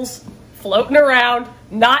apples, floating around,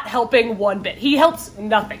 not helping one bit. He helps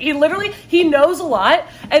nothing. He knows a lot,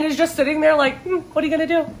 and is just sitting there like, what are you gonna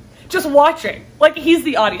do? Just watching. Like, he's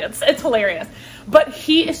the audience. It's hilarious. But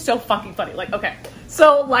he is so fucking funny. Like, okay.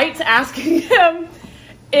 So Light's asking him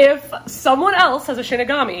if someone else has a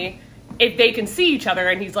Shinigami, if they can see each other.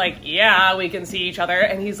 And he's like, yeah, we can see each other.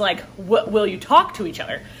 And he's like, will you talk to each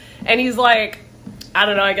other? And he's like, I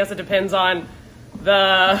don't know. I guess it depends on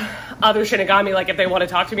the other Shinigami, like if they want to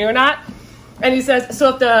talk to me or not. And he says,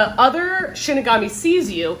 so if the other Shinigami sees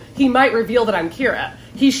you, he might reveal that I'm Kira.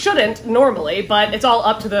 He shouldn't normally, but it's all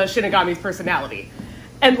up to the Shinigami's personality.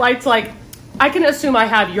 And Light's like, I can assume I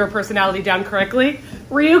have your personality down correctly.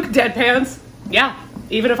 Ryuk deadpans, yeah,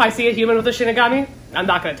 even if I see a human with a Shinigami, I'm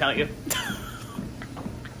not going to tell you.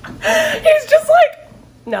 He's just like,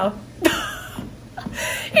 no.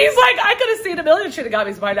 He's like, I could have seen a million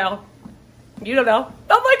Shinigamis by now. You don't know.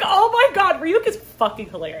 I'm like, oh my God, Ryuk is fucking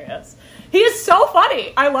hilarious. He is so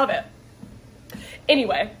funny. I love it.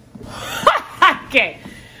 Anyway.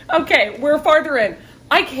 Okay, we're farther in.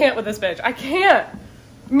 I can't with this bitch. I can't.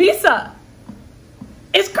 Misa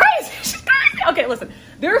is crazy. She's crazy. Okay, listen.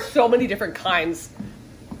 There are so many different kinds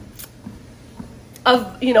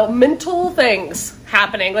of, mental things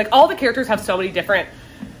happening. Like, all the characters have so many different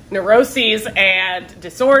neuroses and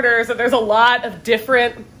disorders, and there's a lot of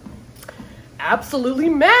different absolutely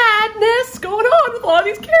madness going on with all of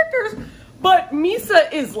these characters. But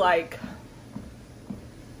Misa is like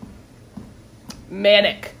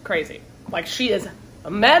manic crazy. Like, she is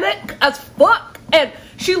manic as fuck. And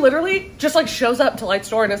she literally just like shows up to Light's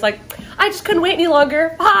door and is like, I just couldn't wait any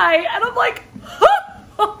longer. Bye. And I'm like,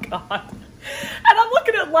 oh God. And I'm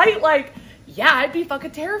looking at Light like, yeah, I'd be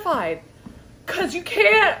fucking terrified. Cause you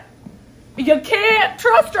can't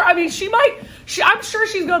trust her. I mean, I'm sure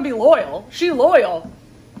she's gonna be loyal. She's loyal.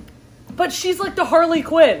 But she's like the Harley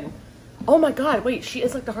Quinn. Oh my God, wait, she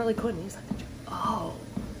is like the Harley Quinn. He's like, oh.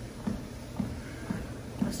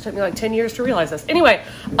 This took me like 10 years to realize this. Anyway,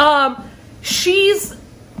 she's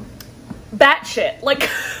batshit. Like,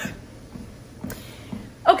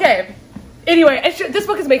 okay. Anyway, this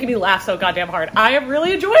book is making me laugh so goddamn hard. I am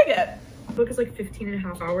really enjoying it. The book is like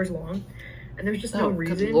 15.5 hours long, and there's just no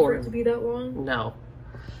reason for it to be that long. No.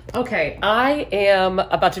 Okay, I am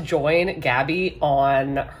about to join Gabby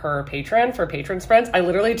on her Patreon for Patrons Friends. I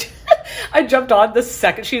literally, I jumped on the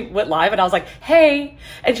second she went live and I was like, hey.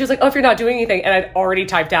 And she was like, oh, if you're not doing anything. And I'd already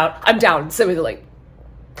typed out, I'm down, send me the link.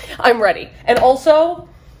 I'm ready. And also,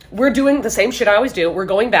 we're doing the same shit I always do. We're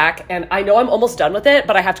going back, and I know I'm almost done with it,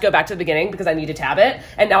 but I have to go back to the beginning because I need to tab it.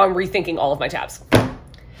 And now I'm rethinking all of my tabs.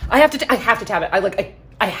 I have to tab it.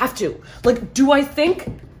 I have to. Like, do I think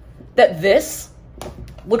that this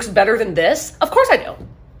looks better than this? Of course I do.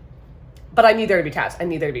 But I need there to be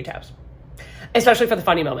tabs. Especially for the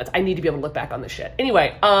funny moments. I need to be able to look back on this shit.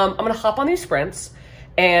 Anyway, I'm going to hop on these sprints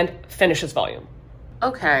and finish this volume.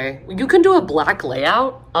 Okay, you can do a black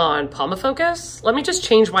layout on Palma Focus. Let me just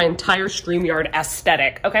change my entire StreamYard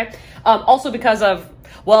aesthetic, okay? Also because of,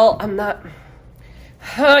 well, I'm not,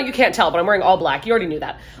 you can't tell, but I'm wearing all black. You already knew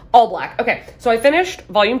that. All black. Okay, so I finished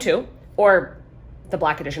volume 2, or the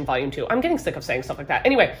Black Edition volume 2. I'm getting sick of saying stuff like that.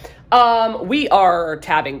 Anyway, we are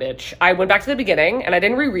tabbing, bitch. I went back to the beginning, and I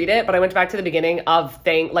didn't reread it, but I went back to the beginning of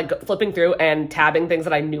flipping through and tabbing things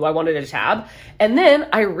that I knew I wanted to tab. And then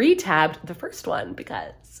I re-tabbed the first one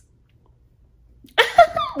because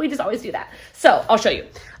we just always do that. So I'll show you.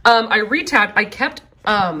 I re-tabbed, I kept,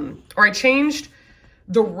 or I changed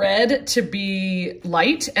the red to be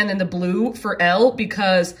light and then the blue for L,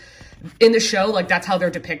 because in the show, like, that's how they're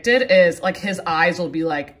depicted, is like his eyes will be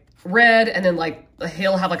like red, and then like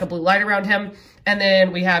he'll have like a blue light around him. And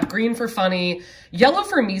then we have green for Funny, yellow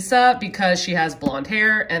for Misa because she has blonde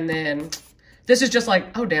hair, and then this is just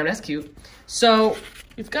like, oh damn, that's cute. So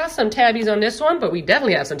We've got some tabbies on this one, but we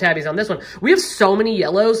definitely have some tabbies on this one. We have so many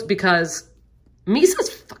yellows because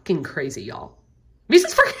Misa's fucking crazy, y'all.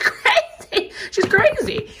 Misa's fucking crazy. She's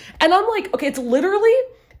crazy. And I'm like, okay, it's literally,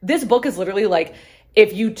 this book is literally like,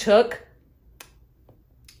 if you took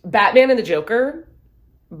Batman and the Joker,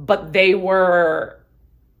 but they were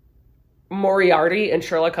Moriarty and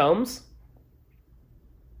Sherlock Holmes.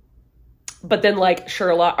 But then like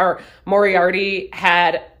Sherlock or Moriarty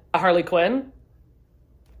had a Harley Quinn.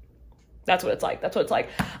 That's what it's like. That's what it's like.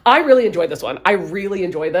 I really enjoyed this one. I really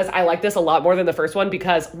enjoyed this. I like this a lot more than the first one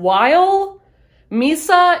because while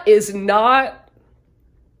Misa is not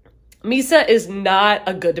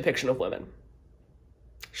a good depiction of women.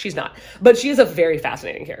 She's not. But she is a very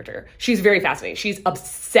fascinating character. She's very fascinating. She's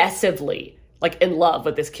obsessively like in love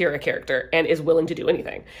with this Kira character and is willing to do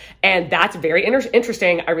anything. And that's very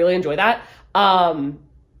interesting. I really enjoy that.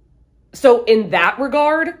 So in that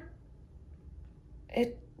regard,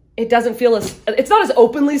 it doesn't feel it's not as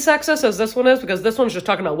openly sexist as this one is because this one's just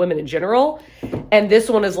talking about women in general. And this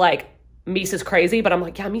one is like, Misa's crazy, but I'm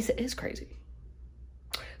like, yeah, Misa is crazy.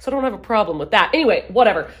 So I don't have a problem with that. Anyway,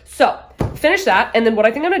 whatever. So finish that. And then what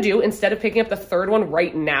I think I'm going to do, instead of picking up the third one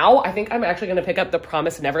right now, I think I'm actually going to pick up The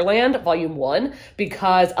Promised Neverland, Volume 1,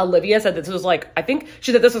 because Olivia said this was like, I think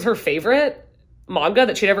she said this was her favorite manga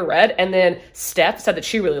that she'd ever read. And then Steph said that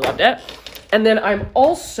she really loved it. And then I'm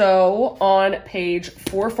also on page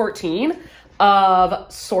 414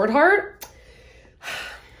 of Sword Heart.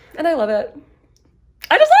 And I love it.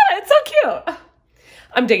 I just love it. It's so cute.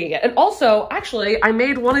 I'm digging it. And also, actually, I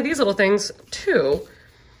made one of these little things too.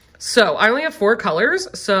 So I only have 4 colors.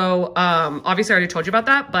 So obviously I already told you about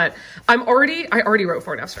that, but I already wrote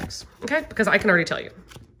 4.5 stars. Okay? Because I can already tell you.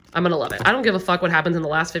 I'm going to love it. I don't give a fuck what happens in the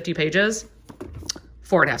last 50 pages.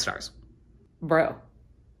 4.5 stars. Bruh.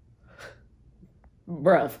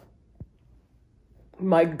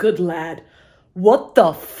 My good lad. What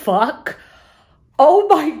the fuck? Oh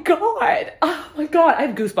my God. Oh my God. I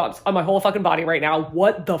have goosebumps on my whole fucking body right now.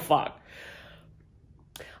 What the fuck?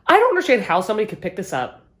 I don't understand how somebody could pick this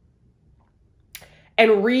up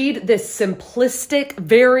and read this simplistic,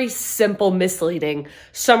 very simple, misleading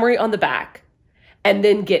summary on the back and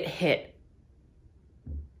then get hit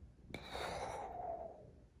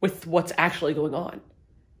with what's actually going on.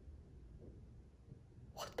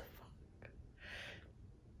 What the fuck?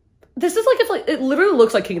 This is like if like it literally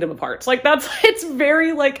looks like Kingdom of Hearts. Like it's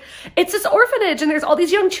very like it's this orphanage and there's all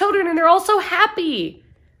these young children and they're all so happy.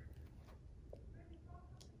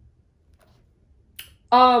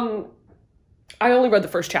 I only read the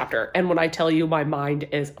first chapter, and when I tell you my mind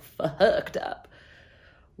is fucked up.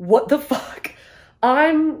 What the fuck?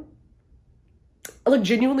 I'm like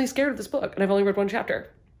genuinely scared of this book, and I've only read 1 chapter.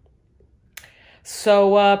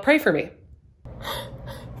 So pray for me.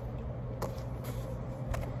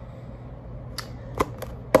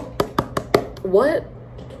 What?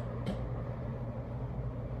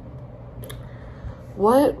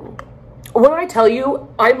 When I tell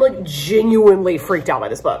you, I'm like genuinely freaked out by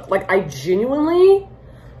this book. Like this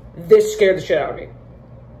scared the shit out of me.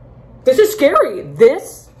 This is scary.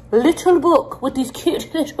 This little book with these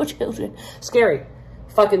cute little children. Scary.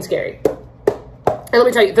 Fucking scary. And let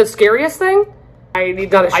me tell you, the scariest thing, I need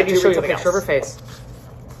to show you a picture of her face.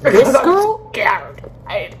 This girl, scared.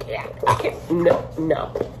 I can't.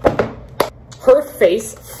 No. Her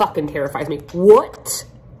face fucking terrifies me. What?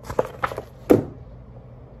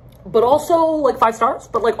 But also like 5 stars,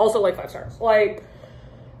 but like also like 5 stars. Like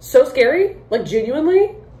so scary, like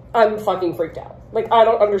genuinely, I'm fucking freaked out. Like I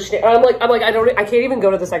don't understand. I'm like I can't even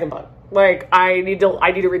go to the second book. Like I need to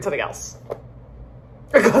read something else.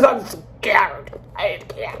 Because I'm scared. I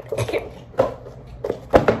can't.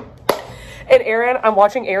 And Aaron, I'm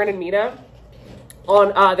watching Aaron and Mina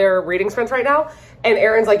on their reading sprints right now. And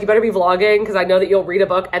Aaron's like, you better be vlogging because I know that you'll read a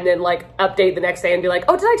book and then like update the next day and be like,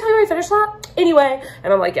 oh, did I tell you I finished that? Anyway.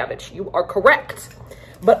 And I'm like, yeah, bitch, you are correct.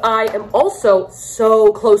 But I am also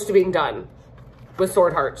so close to being done with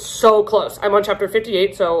Sword Heart. So close. I'm on chapter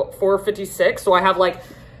 58, so 456. So I have like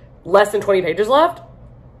less than 20 pages left.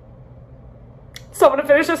 So I'm going to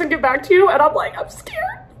finish this and get back to you. And I'm like, I'm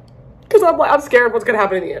scared. Because I'm scared what's going to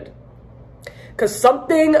happen in the end. Because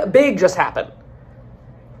something big just happened.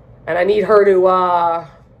 And I need her to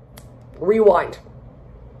rewind.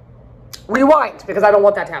 Rewind, because I don't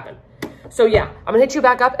want that to happen. So yeah, I'm gonna hit you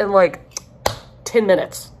back up in like 10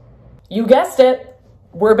 minutes. You guessed it.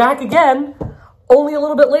 We're back again, only a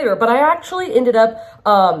little bit later. But I actually ended up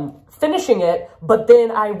finishing it, but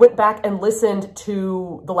then I went back and listened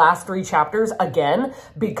to the last 3 chapters again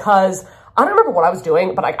because I don't remember what I was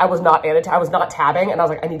doing, but I was not tabbing, and I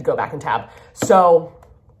was like, I need to go back and tab. So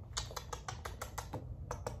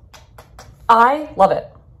I love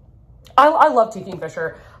it. I love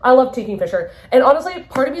Kingfisher. I love Kingfisher. And honestly,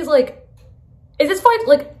 part of me is like, is this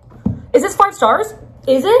 5 stars?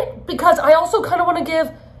 Is it? Because I also kind of want to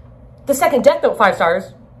give the second Death Note 5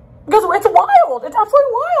 stars. Because it's wild. It's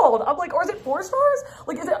absolutely wild. I'm like, or is it 4 stars?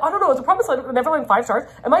 Like, is it, I don't know. Is the Promised Neverland 5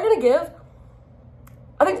 stars? Am I going to give,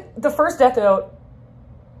 I think the first Death Note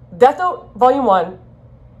Volume 1,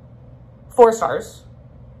 4 stars.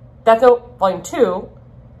 Death Note Volume 2,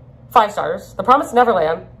 5 stars. The Promised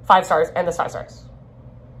Neverland, 5 stars. And this 5 stars.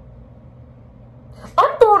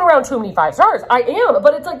 I'm throwing around too many 5 stars. I am.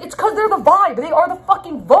 But it's like, it's because they're the vibe. They are the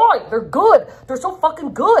fucking vibe. They're good. They're so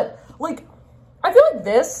fucking good. Like, I feel like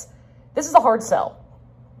this is a hard sell.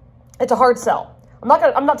 It's a hard sell. I'm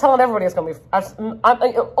not telling everybody it's going to be,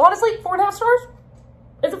 honestly, 4.5 stars?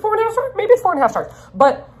 Is it 4.5 stars? Maybe it's 4.5 stars.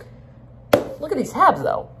 But look at these tabs,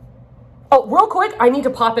 though. Oh, real quick, I need to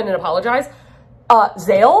pop in and apologize.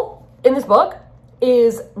 Zale in this book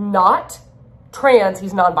is not trans.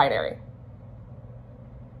 He's non-binary.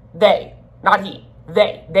 They, not he.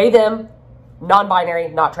 They, them, non-binary,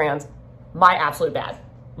 not trans. My absolute bad.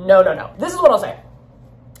 No. This is what I'll say.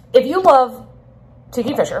 If you love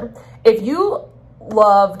Kingfisher, if you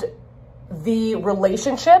loved the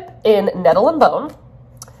relationship in Nettle and Bone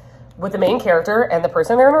with the main character and the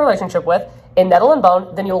person they're in a relationship with in Nettle and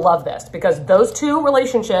Bone, then you'll love this because those two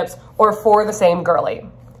relationships are for the same girly.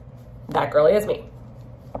 That girly is me.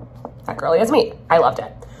 That girly is me. I loved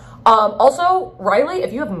it. Also, Riley,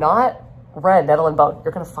 if you have not read Nettle and Bone,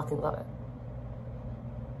 you're going to fucking love it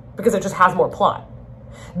because it just has more plot.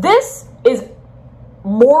 This is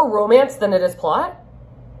more romance than it is plot.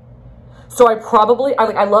 So I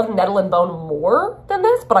loved Nettle and Bone more than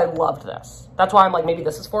this, but I loved this. That's why I'm like, maybe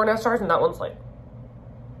this is 4.5 stars and that one's like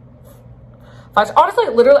 5 stars. Honestly,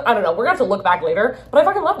 literally, I don't know. We're going to have to look back later, but I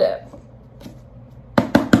fucking loved it.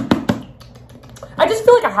 I just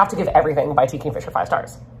feel like I have to give everything by Kingfisher 5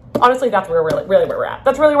 stars. Honestly, that's where really where we're at.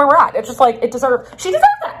 That's really where we're at. It's just like, she deserves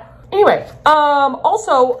that. Anyway,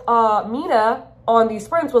 also, Mina on these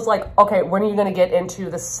sprints was like, okay, when are you going to get into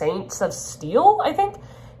the Saints of Steel, I think,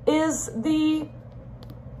 is the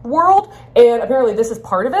world. And apparently this is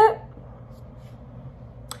part of it.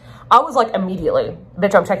 I was like, immediately,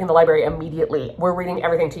 bitch, I'm checking the library immediately. We're reading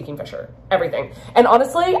everything Kingfisher, everything. And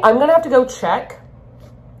honestly, I'm going to have to go check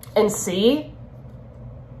and see.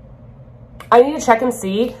 I need to check and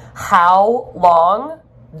see how long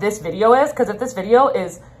this video is. Because if this video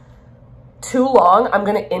is too long, I'm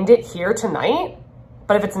going to end it here tonight.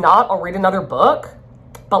 But if it's not, I'll read another book.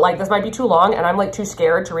 But like, this might be too long and I'm like too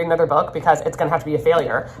scared to read another book because it's going to have to be a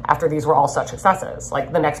failure after these were all such successes.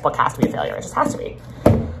 Like the next book has to be a failure. It just has to be.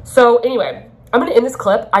 So anyway, I'm going to end this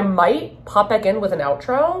clip. I might pop back in with an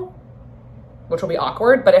outro, which will be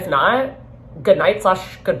awkward. But if not, good night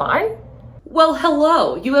 / goodbye. Well,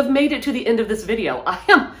 hello. You have made it to the end of this video. I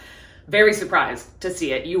am very surprised to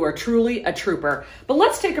see it. You are truly a trooper. But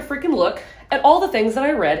let's take a freaking look at all the things that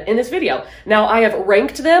I read in this video. Now, I have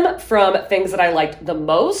ranked them from things that I liked the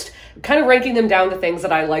most, kind of ranking them down to things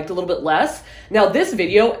that I liked a little bit less. Now, this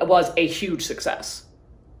video was a huge success.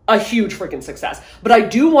 A huge freaking success. But I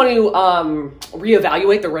do want to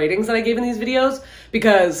reevaluate the ratings that I gave in these videos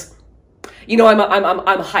because, you know,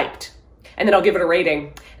 I'm hyped. And then I'll give it a rating.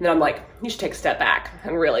 And then I'm like, you should take a step back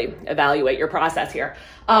and really evaluate your process here.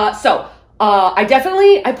 I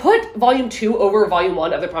put volume 2 over volume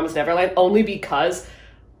 1 of The Promised Neverland only because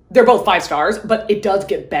they're both 5 stars, but it does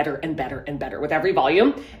get better and better and better with every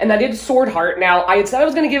volume. And I did Sword Heart. Now, I had said I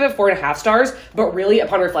was going to give it 4.5 stars, but really,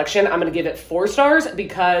 upon reflection, I'm going to give it 4 stars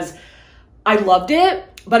because I loved it,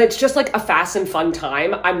 but it's just like a fast and fun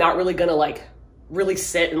time. I'm not really going to like really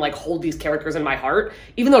sit and like hold these characters in my heart,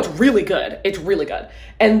 even though it's really good. It's really good.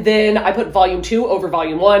 And then I put volume 2 over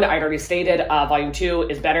volume 1. I'd already stated volume 2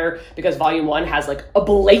 is better because volume 1 has like a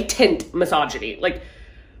blatant misogyny. Like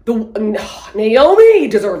Naomi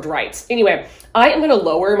deserved rights. Anyway, I am going to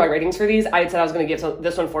lower my ratings for these. I had said I was going to give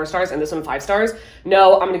this one 4 stars and this one 5 stars.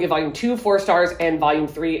 No, I'm going to give volume 2 4 stars and volume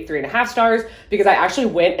 3 3.5 stars because I actually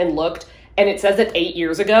went and looked. And it says that 8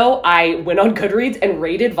 years ago, I went on Goodreads and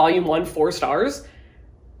rated volume 1 4 stars.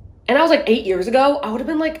 And I was like, 8 years ago, I would have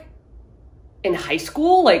been like in high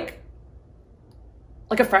school, like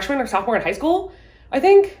a freshman or sophomore in high school, I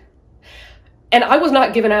think. And I was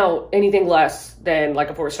not giving out anything less than like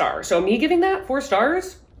a 4 star. So me giving that 4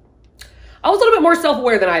 stars, I was a little bit more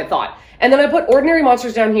self-aware than I had thought. And then I put Ordinary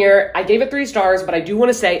Monsters down here. I gave it 3 stars, but I do want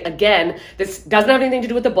to say, again, this doesn't have anything to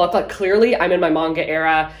do with the book. Like clearly I'm in my manga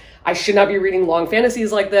era. I should not be reading long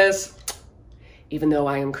fantasies like this. even though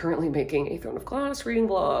I am currently making a Throne of Glass reading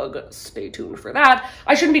vlog. Stay tuned for that.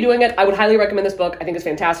 I shouldn't be doing it. I would highly recommend this book. I think it's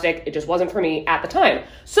fantastic. It just wasn't for me at the time.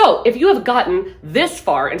 So if you have gotten this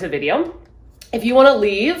far into the video, if you want to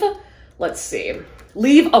leave, let's see,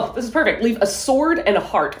 oh, this is perfect. Leave a sword and a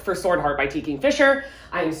heart for Sword Heart by T. Kingfisher.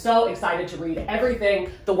 I am so excited to read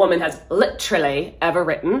everything the woman has literally ever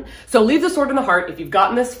written. So leave the sword and the heart if you've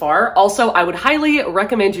gotten this far. Also, I would highly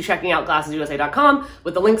recommend you checking out glassesusa.com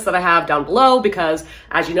with the links that I have down below, because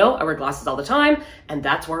as you know, I wear glasses all the time, and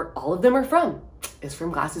that's where all of them are from, is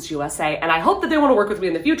from Glasses USA. And I hope that they want to work with me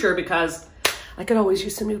in the future, because I could always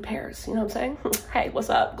use some new pairs. You know what I'm saying? Hey, what's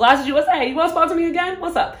up? Glasses USA, you want to sponsor me again?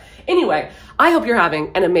 What's up? Anyway, I hope you're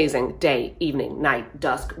having an amazing day, evening, night,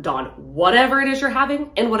 dusk, dawn, whatever it is you're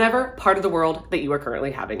having in whatever part of the world that you are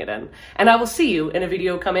currently having it in. And I will see you in a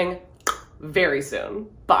video coming very soon.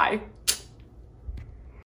 Bye.